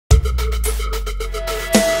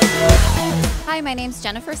Hi, my name's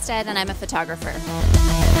Jennifer Stead and I'm a photographer.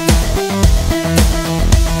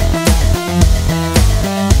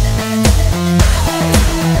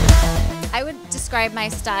 I would describe my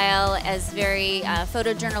style as very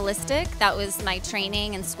photojournalistic. That was my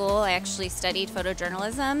training in school. I actually studied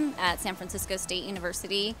photojournalism at San Francisco State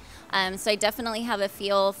University. So I definitely have a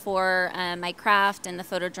feel for my craft and the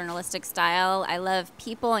photojournalistic style. I love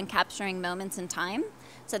people and capturing moments in time.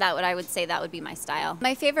 So I would say that would be my style.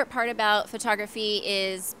 My favorite part about photography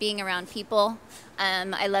is being around people.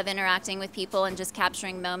 I love interacting with people and just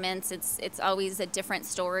capturing moments. It's always a different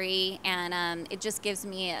story, and it just gives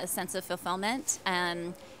me a sense of fulfillment.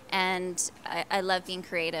 And I love being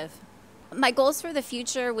creative. My goals for the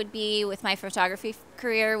future would be, with my photography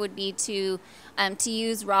career, would be to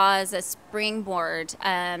use RAW as a springboard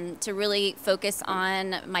to really focus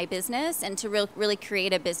on my business and to really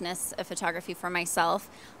create a business of photography for myself.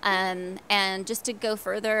 And just to go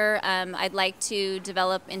further, I'd like to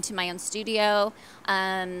develop into my own studio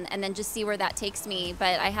and then just see where that takes me.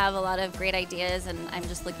 But I have a lot of great ideas, and I'm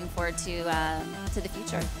just looking forward to the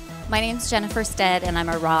future. My name's Jennifer Stead, and I'm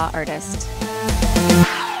a RAW artist.